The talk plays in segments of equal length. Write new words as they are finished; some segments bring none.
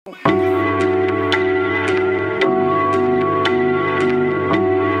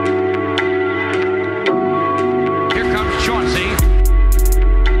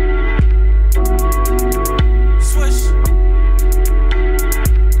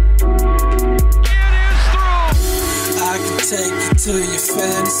To your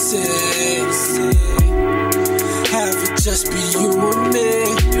fantasy, have it just be you and me.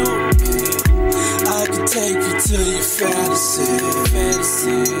 I can take you to your fantasy,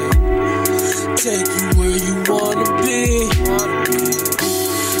 take you where you wanna be.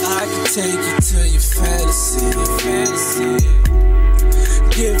 I can take you to your fantasy,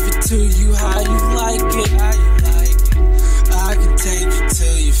 give it to you how you like it. I can take you to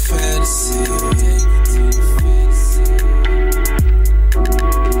your fantasy.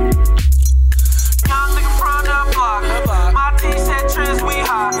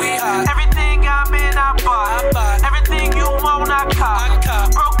 Everything you want, I cop.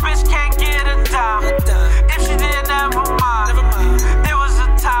 Broke bitch can't get a dime. If she did, never mind. It was a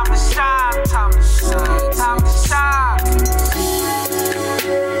time to shine, time to shine, time to shine.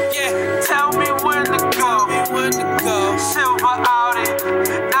 Yeah, tell me when to go. Silver Audi,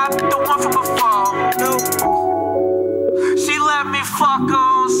 not the one from before. Nope. She let me fuck her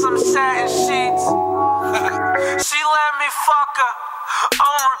on some satin sheets. She let me fuck her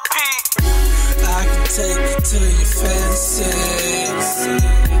on repeat. I can take you to your fantasy,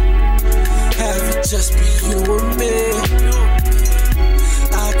 have it just be you and me.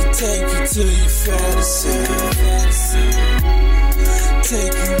 I can take you to your fantasy,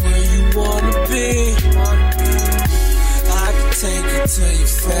 take you where you wanna be. I can take you to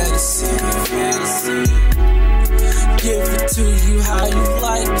your fantasy, give it to you how you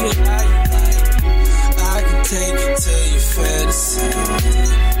like it. I can take you to your fantasy.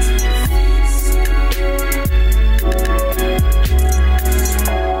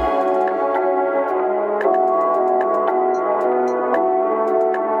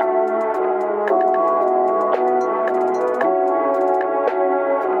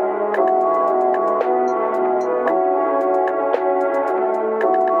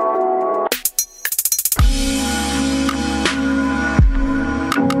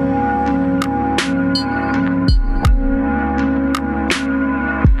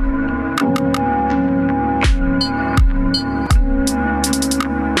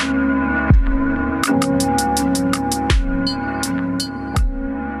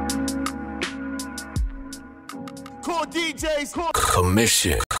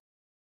 Commission.